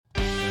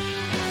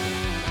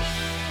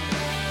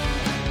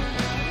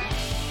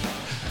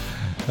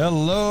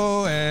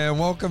Hello and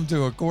welcome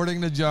to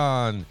According to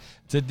John.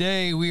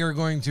 Today we are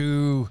going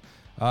to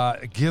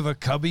give a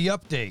Cubby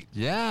update.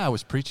 Yeah, I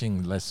was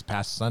preaching this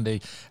past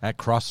Sunday at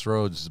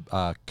Crossroads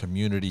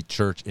Community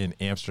Church in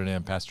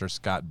Amsterdam. Pastor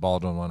Scott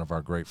Baldwin, one of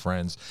our great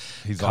friends.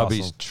 He's Cubby's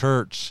awesome.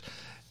 church.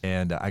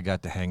 And I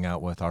got to hang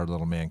out with our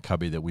little man,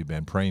 Cubby, that we've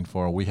been praying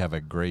for. We have a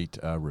great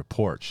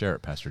report. Share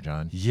it, Pastor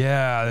John.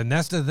 Yeah, and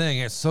that's the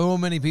thing. So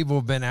many people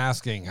have been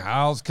asking,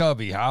 how's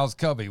Cubby? How's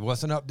Cubby?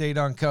 What's an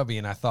update on Cubby?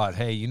 And I thought,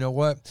 hey, you know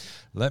what?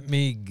 Let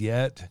me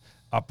get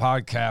a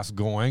podcast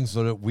going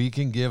so that we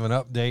can give an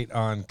update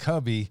on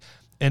Cubby.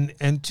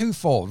 And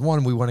twofold.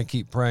 One, we want to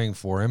keep praying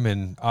for him,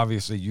 and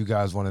obviously you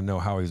guys want to know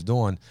how he's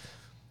doing.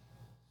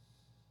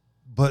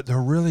 But the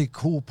really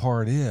cool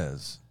part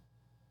is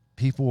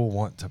people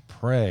want to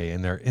pray,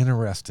 and they're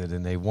interested,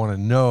 and they want to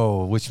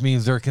know, which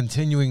means they're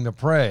continuing to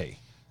pray.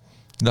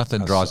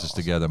 Nothing draws us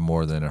together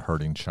more than a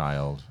hurting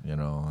child, you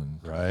know. And,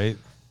 right?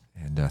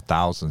 And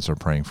thousands are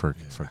praying for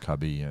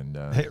Cubby. And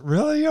they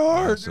really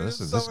are. Yeah, so this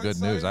is good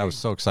news. I was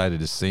so excited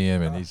to see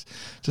him, and he's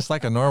just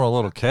like a normal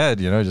little kid,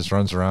 you know, just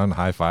runs around,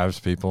 high fives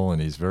people,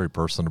 and he's very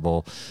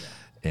personable.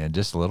 And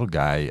just a little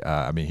guy.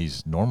 I mean,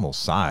 he's normal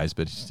size,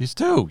 but he's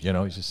two. You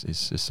know, he's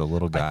just a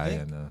little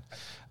guy.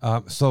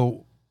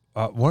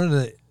 One of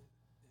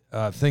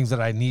the things that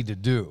I need to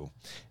do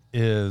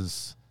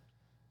is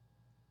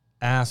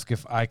ask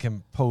if I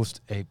can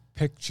post a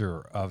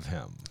picture of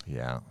him.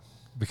 Yeah.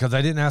 Because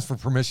I didn't ask for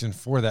permission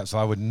for that, so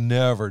I would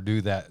never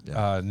do that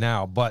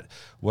now. But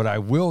what I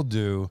will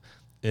do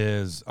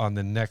is on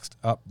the next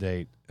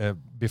update,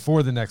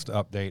 before the next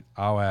update,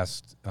 I'll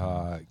ask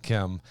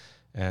Kim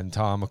and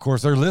Tom. Of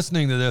course, they're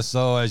listening to this,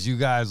 so as you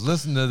guys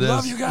listen to this.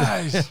 Love you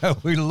guys.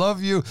 We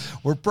love you.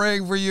 We're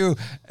praying for you,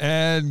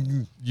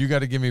 and you got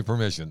to give me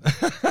permission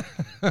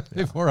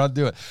before I'll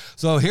do it.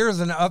 So here's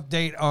an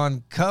update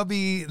on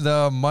Cubby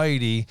the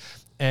Mighty,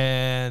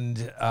 and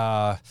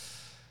I'm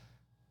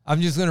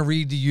just going to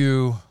read to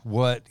you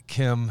what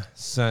Kim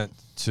sent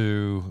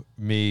to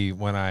me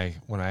when I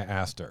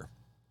asked her.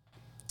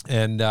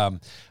 And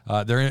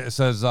there it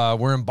says,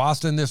 we're in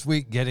Boston this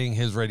week getting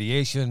his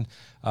radiation,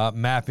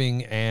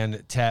 mapping,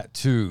 and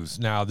tattoos.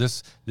 Now,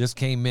 this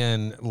came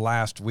in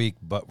last week,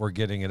 but we're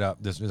getting it up.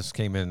 This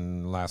came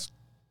in last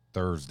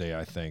Thursday,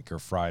 I think, or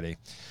Friday.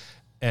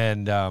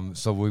 And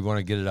so we want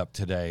to get it up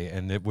today,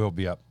 and it will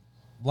be up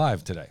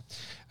live today.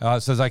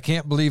 It says, I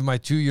can't believe my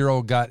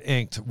 2-year-old got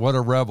inked. What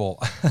a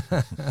rebel.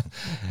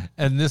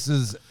 And this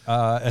is,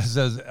 it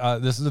says,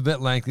 this is a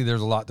bit lengthy.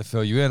 There's a lot to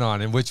fill you in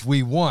on, and which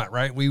we want,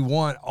 right? We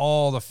want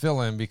all the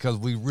fill in because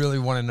we really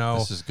want to know.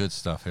 This is good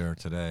stuff here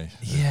today.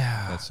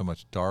 Yeah. That's so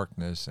much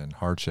darkness and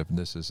hardship, and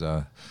this is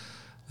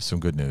some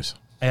good news.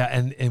 Yeah,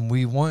 and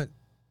we want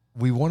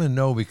to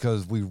know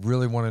because we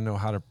really want to know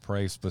how to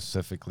pray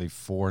specifically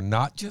for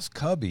not just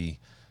Cubby,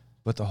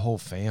 but the whole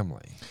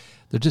family.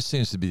 There just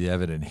seems to be the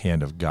evident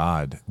hand of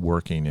God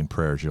working in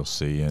prayers, you'll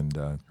see, and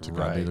to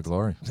God be the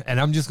glory. And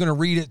I'm just going to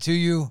read it to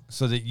you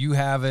so that you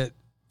have it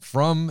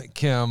from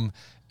Kim,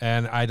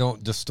 and I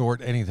don't distort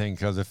anything,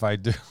 because if I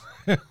do,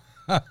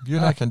 you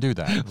and I can do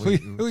that. We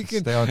can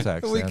stay on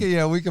text. We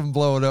can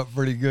blow it up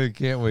pretty good,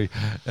 can't we?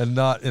 And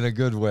not in a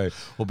good way.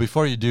 Well,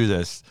 before you do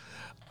this,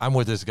 I'm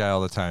with this guy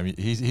all the time.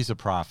 He's a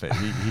prophet.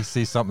 He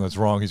sees something that's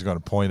wrong, he's going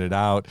to point it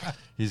out.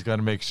 He's going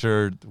to make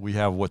sure we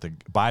have what the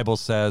Bible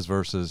says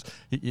versus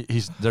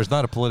there's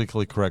not a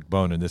politically correct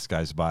bone in this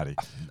guy's body.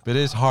 But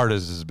his heart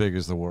is as big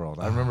as the world.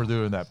 I remember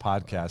doing that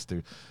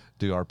podcast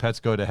do Our Pets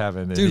Go to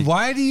Heaven? Dude,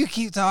 why do you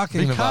keep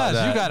talking about that?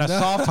 Because you got a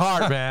soft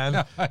heart,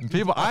 man. And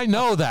people, I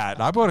know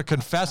that. I'm going to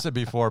confess it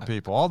before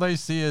people. All they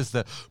see is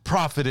the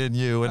prophet in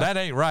you, and that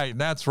ain't right,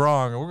 and that's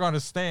wrong, and we're going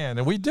to stand.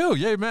 And we do,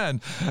 amen.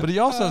 But he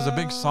also is a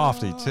big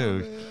softy,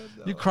 too.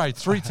 You cried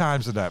 3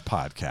 times in that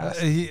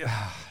podcast.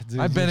 Dude,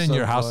 I've been in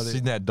your house funny.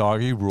 seen that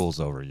dog. He rules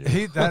over you.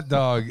 That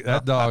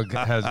dog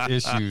has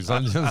issues.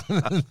 I'm just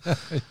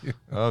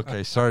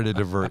Okay, sorry to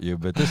divert you,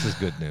 but this is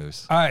good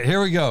news. All right,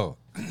 here we go.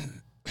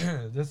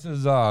 This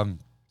is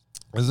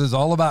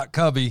all about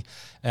Cubby,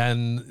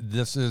 and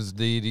this is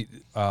the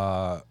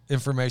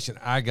information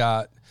I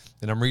got,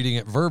 and I'm reading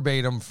it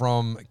verbatim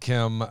from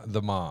Kim,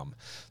 the mom.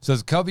 It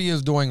says, Cubby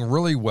is doing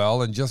really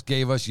well and just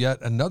gave us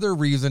yet another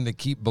reason to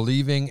keep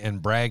believing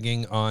and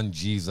bragging on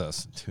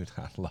Jesus. Dude,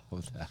 I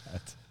love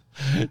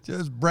that.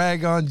 Just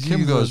brag on Jesus.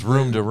 Kim goes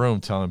room to room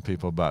telling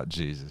people about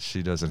Jesus.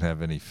 She doesn't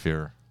have any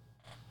fear.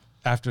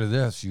 After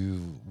this,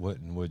 you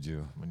wouldn't, would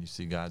you? When you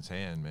see God's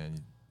hand,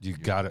 man, You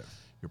got it.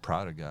 You're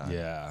proud of God.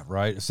 Yeah,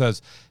 right. It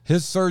says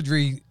his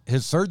surgery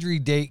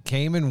date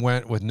came and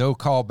went with no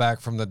call back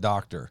from the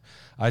doctor.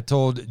 I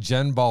told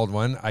Jen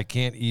Baldwin I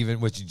can't even,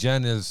 which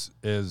Jen is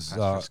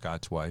Pastor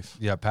Scott's wife.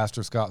 Yeah,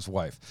 Pastor Scott's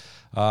wife.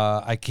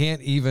 I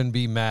can't even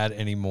be mad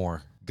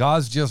anymore.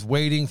 God's just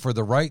waiting for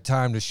the right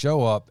time to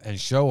show up and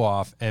show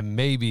off, and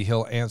maybe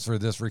he'll answer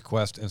this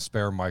request and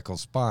spare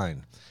Michael's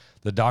spine.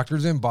 The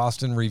doctors in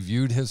Boston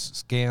reviewed his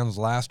scans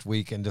last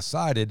week and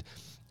decided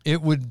it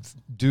would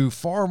do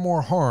far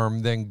more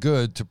harm than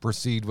good to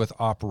proceed with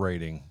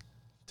operating.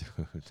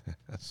 Dude,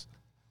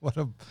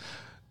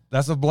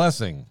 That's a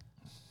blessing.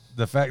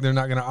 The fact they're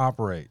not going to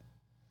operate.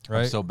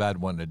 Right? I'm so bad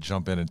wanting to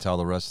jump in and tell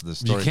the rest of the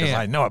story because can't.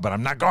 I know it, but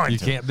I'm not going You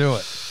to. can't do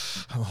it.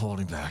 I'm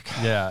holding back.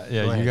 Yeah. Go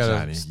You ahead, got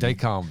Johnny. to stay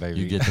calm, baby.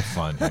 You get the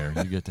fun here.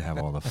 You get to have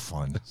all the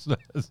fun.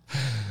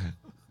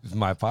 It's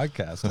my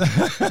podcast.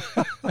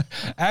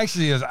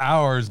 Actually, it's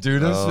ours,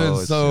 dude. It's Oh, been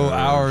it's so yours.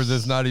 ours.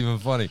 It's not even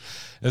funny.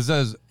 It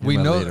says we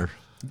my know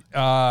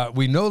leader.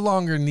 we no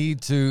longer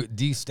need to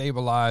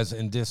destabilize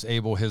and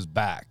disable his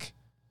back.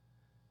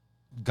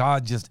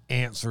 God just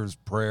answers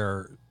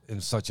prayer in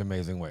such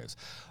amazing ways.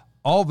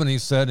 Albany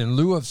said in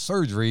lieu of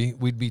surgery,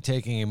 we'd be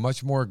taking a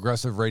much more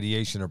aggressive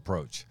radiation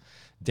approach.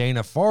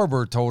 Dana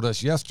Farber told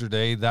us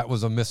yesterday that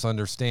was a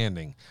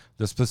misunderstanding.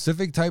 The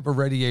specific type of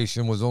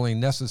radiation was only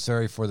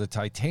necessary for the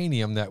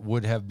titanium that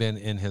would have been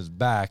in his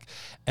back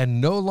and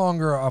no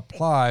longer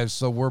applies,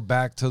 so we're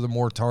back to the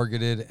more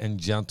targeted and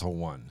gentle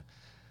one.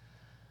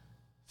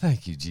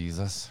 Thank you,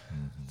 Jesus.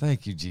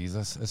 Thank you,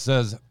 Jesus. It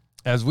says,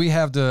 as we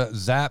have to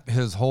zap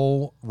his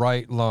whole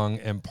right lung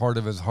and part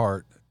of his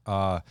heart,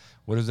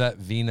 what is that?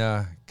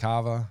 Vena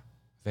cava?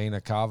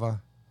 Vena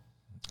cava?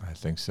 I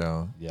think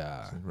so.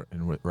 Yeah.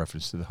 In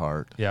reference to the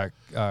heart. Yeah.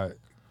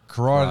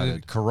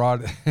 Carotid.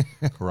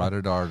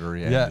 Carotid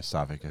artery and Yeah.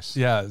 esophagus.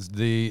 Yeah.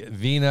 The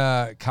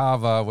vena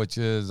cava, which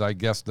is, I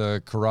guess,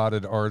 the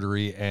carotid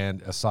artery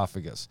and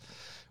esophagus.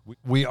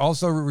 We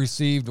also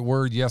received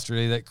word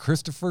yesterday that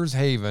Christopher's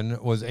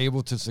Haven was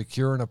able to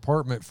secure an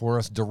apartment for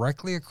us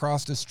directly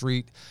across the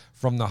street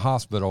from the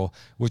hospital,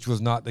 which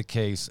was not the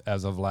case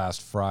as of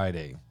last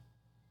Friday.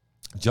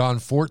 John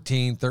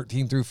 14,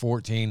 13 through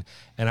 14,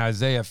 and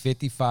Isaiah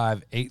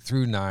 55, 8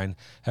 through 9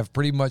 have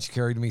pretty much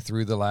carried me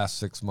through the last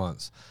 6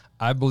 months.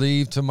 I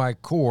believe to my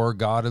core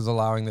God is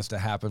allowing this to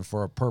happen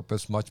for a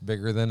purpose much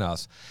bigger than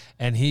us,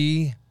 and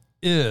he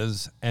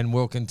is and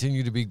will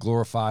continue to be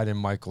glorified in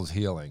Michael's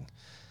healing.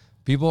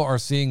 People are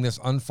seeing this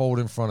unfold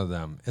in front of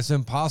them. It's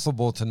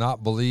impossible to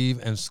not believe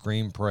and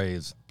scream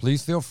praise.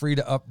 Please feel free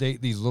to update.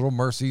 These little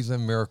mercies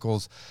and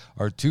miracles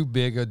are too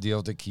big a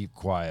deal to keep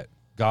quiet.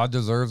 God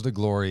deserves the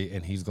glory,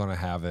 and he's going to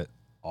have it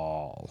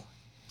all.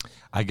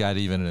 I got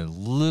even a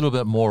little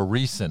bit more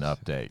recent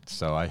update,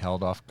 so I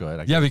held off good.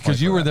 I get Yeah, a because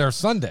point you for were that. there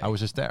Sunday. I was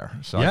just there,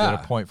 so I Yeah.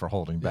 get a point for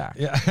holding back.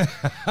 Yeah.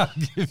 I'll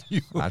give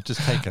you. I'm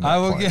just taking I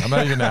that will point. get- I'm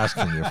not even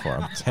asking you for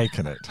it. I'm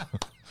taking it.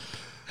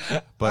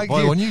 But I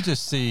boy, give- when you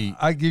just see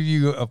I give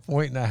you a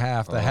point and a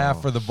half, the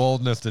half for the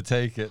boldness to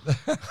take it.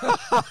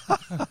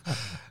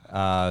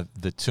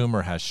 the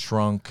tumor has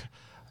shrunk,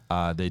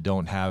 they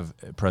don't have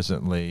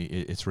presently.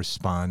 It's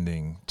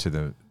responding to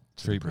the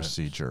Treatment.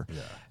 procedure,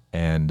 Yeah.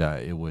 and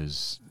it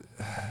was.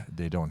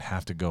 They don't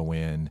have to go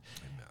in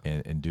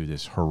and do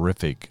this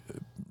horrific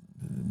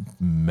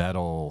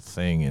metal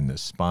thing in the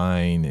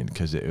spine, and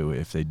because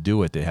if they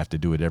do it, they have to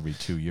do it every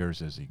 2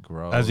 years as he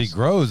grows. As he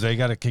grows, they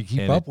got to keep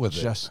And up with it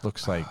it. just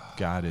looks like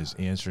God is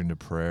answering the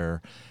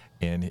prayer,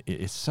 and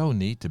it's so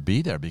neat to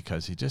be there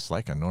because he's just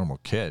like a normal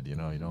kid. You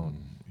know,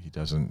 he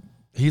doesn't.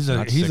 He's a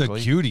not he's a sickly.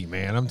 cutie,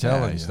 man. I'm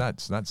telling you. He's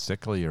not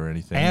sickly or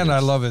anything. And I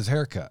It's- love his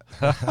haircut.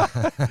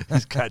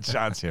 He's got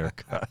John's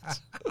haircut.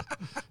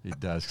 He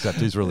does, except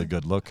he's really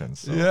good looking.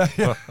 So.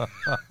 Yeah.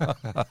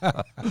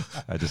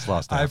 I just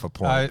lost half a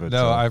point.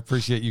 I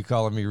appreciate you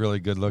calling me really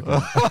good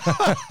looking.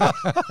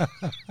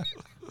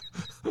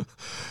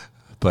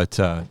 But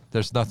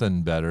there's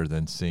nothing better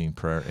than seeing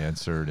prayer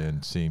answered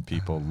and seeing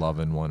people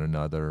loving one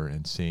another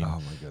and seeing.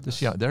 Oh, my goodness.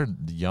 This young, they're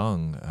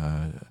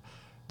young.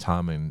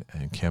 Tom and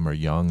Kim are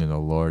young in the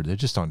Lord. They're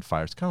just on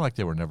fire. It's kind of like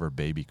they were never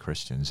baby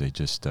Christians. They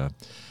just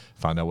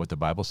found out what the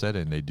Bible said,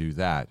 and they do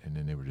that. And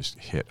then they were just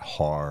hit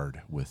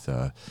hard with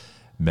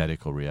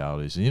medical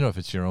realities. And, if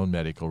it's your own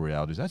medical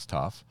realities, that's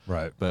tough.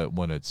 Right. But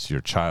when it's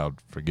your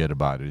child, forget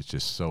about it. It's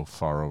just so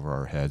far over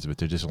our heads. But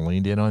they just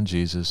leaned in on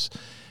Jesus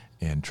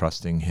and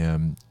trusting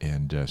him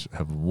and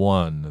have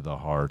won the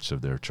hearts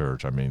of their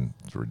church. I mean,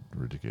 it's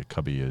ridiculous.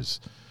 Cubby is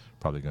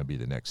probably going to be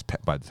the next,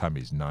 by the time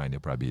he's 9, he'll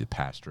probably be the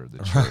pastor of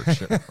the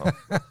church.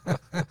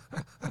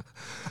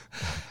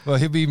 Well,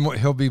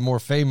 he'll be more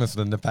famous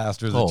than the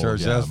pastor of the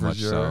church. That's for much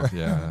sure. So.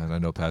 Yeah, and I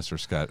know Pastor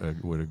Scott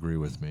would agree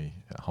with me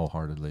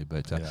wholeheartedly.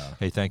 But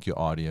hey, thank you,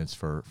 audience,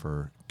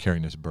 for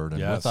carrying this burden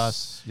with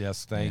us.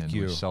 Yes, thank and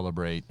you. We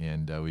celebrate,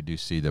 and we do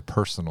see the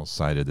personal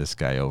side of this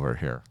guy over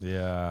here.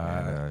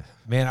 Yeah, And,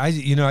 man.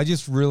 I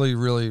just really,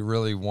 really,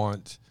 really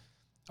want.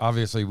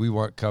 Obviously, we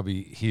want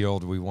Cubby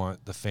healed. We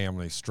want the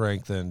family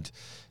strengthened,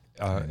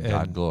 and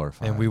God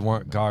glorified, and we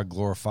want God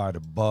glorified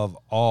above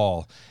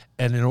all.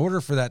 And in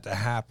order for that to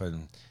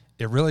happen,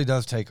 it really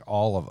does take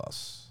all of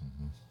us,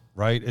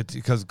 right? It's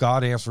because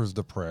God answers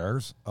the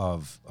prayers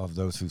of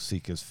those who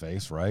seek His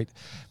face, right?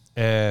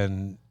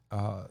 And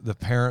the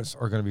parents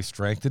are going to be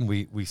strengthened.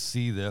 We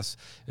see this,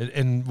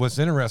 and what's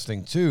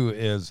interesting too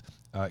is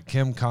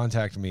Kim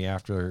contacted me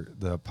after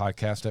the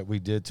podcast that we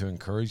did to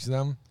encourage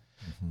them.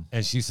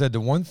 And she said the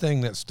one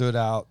thing that stood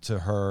out to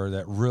her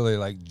that really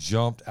like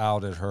jumped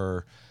out at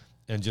her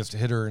and just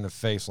hit her in the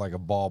face like a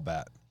ball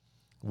bat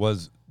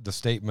was the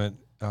statement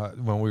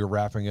when we were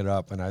wrapping it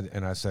up. And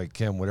I said,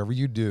 Kim, whatever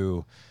you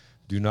do,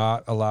 Do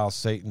not allow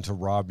Satan to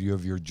rob you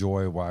of your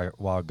joy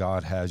while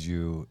God has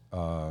you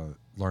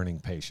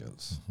learning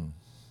patience.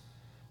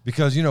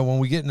 Because, when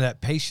we get in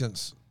that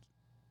patience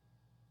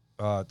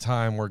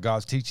time where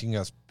God's teaching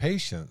us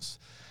patience,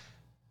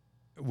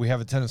 we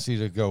have a tendency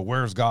to go,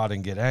 where's God,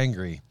 and get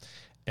angry.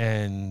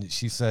 And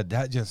she said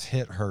that just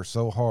hit her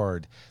so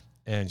hard.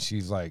 And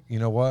she's like, you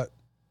know what?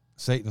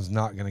 Satan's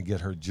not going to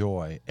get her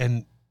joy.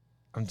 And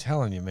I'm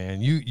telling you,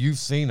 man, you've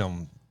seen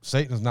them.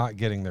 Satan's not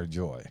getting their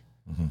joy.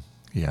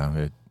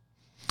 Yeah,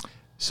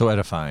 so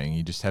edifying.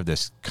 You just have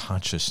this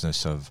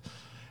consciousness of,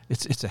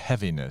 it's a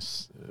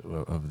heaviness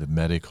of the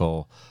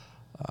medical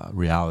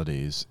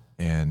realities,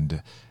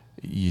 and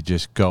you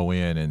just go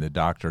in, and the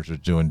doctors are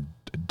doing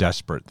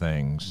desperate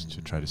things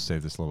to try to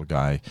save this little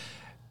guy,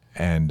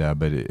 and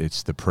but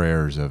it's the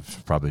prayers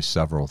of probably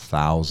several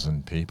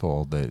thousand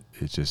people that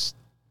it's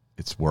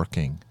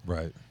working,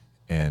 right?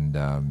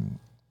 And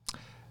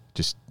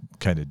just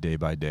kind of day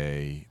by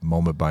day,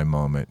 moment by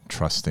moment,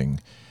 trusting.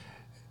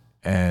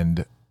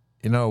 And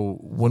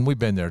when we've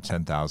been there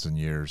 10,000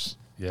 years,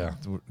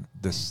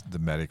 the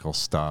medical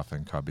stuff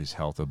and Cubby's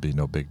health will be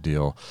no big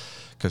deal,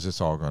 because it's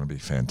all going to be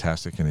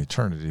fantastic in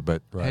eternity.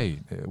 But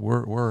hey,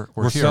 we're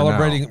here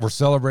celebrating. now. We're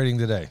celebrating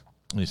today.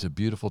 He's a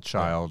beautiful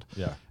child.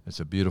 Yeah. It's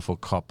a beautiful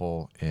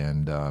couple,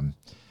 and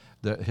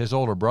his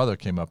older brother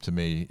came up to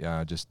me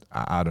just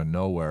out of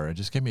nowhere and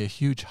just gave me a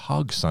huge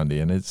hug Sunday.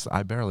 And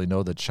I barely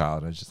know the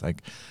child. I was just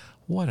like,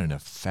 what an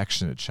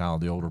affectionate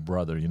child, the older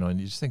brother, and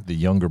you just think the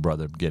younger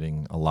brother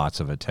getting lots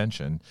of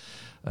attention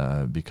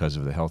because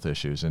of the health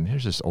issues. And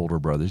here's this older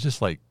brother. He's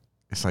just like,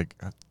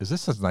 is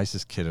this the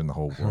nicest kid in the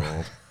whole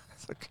world?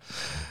 It's like,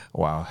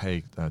 wow.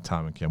 Hey,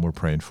 Tom and Kim, we're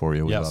praying for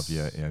you. We love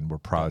you, and we're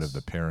proud of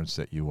the parents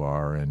that you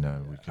are, and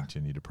we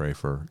continue to pray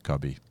for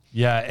Cubby.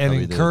 Yeah, and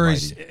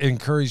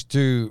encouraged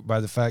too by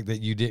the fact that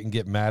you didn't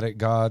get mad at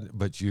God,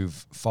 but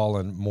you've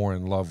fallen more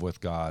in love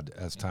with God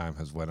as time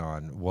has went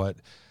on. What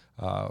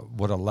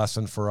a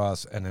lesson for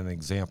us, and an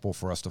example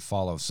for us to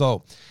follow.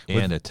 So,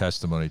 and a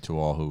testimony to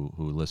all who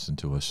listen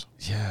to us.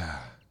 Yeah.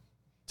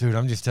 Dude,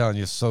 I'm just telling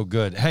you, it's so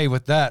good. Hey,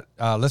 with that,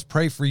 let's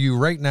pray for you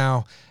right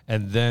now,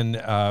 and then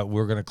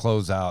we're going to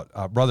close out.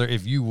 Brother,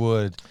 if you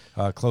would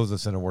close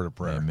us in a word of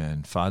prayer.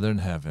 Amen. Father in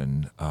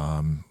heaven,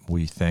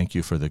 we thank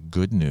you for the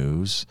good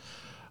news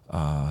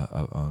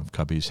of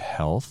Cubby's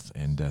health,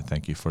 and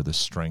thank you for the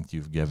strength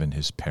you've given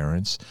his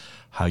parents,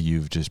 how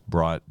you've just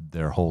brought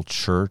their whole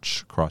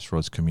church,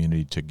 Crossroads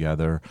community,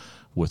 together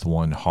with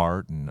one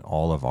heart, and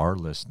all of our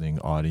listening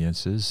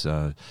audiences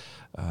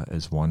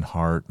as one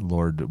heart.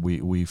 Lord,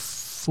 we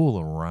fool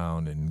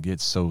around and get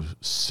so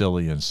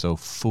silly and so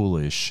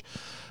foolish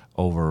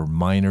over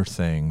minor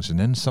things, and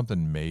then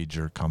something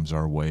major comes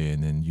our way,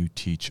 and then you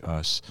teach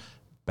us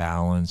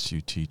balance,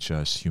 you teach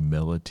us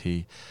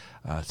humility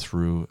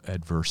through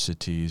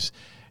adversities.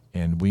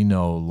 And we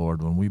know,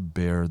 Lord, when we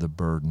bear the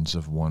burdens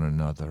of one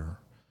another,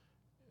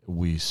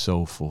 we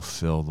so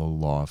fulfill the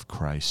law of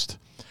Christ.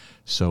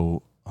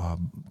 So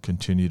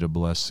continue to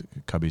bless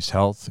Cubby's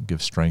health,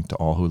 give strength to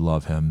all who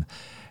love him,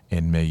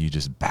 and may you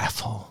just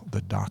baffle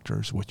the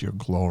doctors with your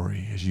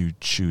glory as you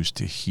choose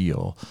to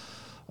heal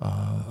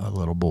a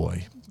little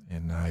boy.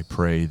 And I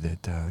pray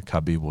that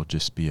Cubby will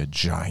just be a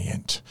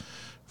giant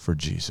for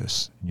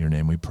Jesus. In your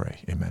name we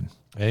pray. Amen.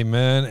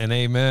 Amen and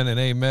amen and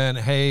amen.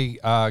 Hey,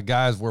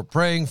 guys, we're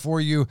praying for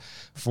you,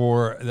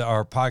 for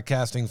our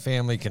podcasting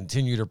family.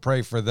 Continue to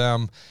pray for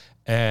them.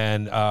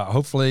 And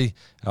hopefully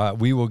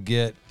we will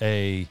get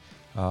a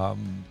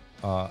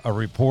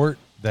report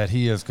that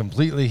he is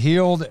completely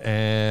healed.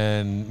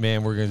 And,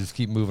 man, we're going to just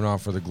keep moving on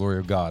for the glory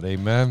of God.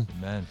 Amen.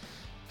 Amen.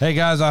 Hey,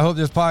 guys, I hope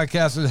this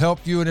podcast has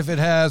helped you. And if it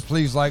has,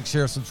 please like,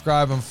 share,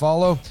 subscribe, and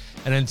follow.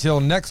 And until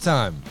next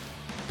time,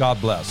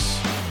 God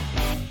bless.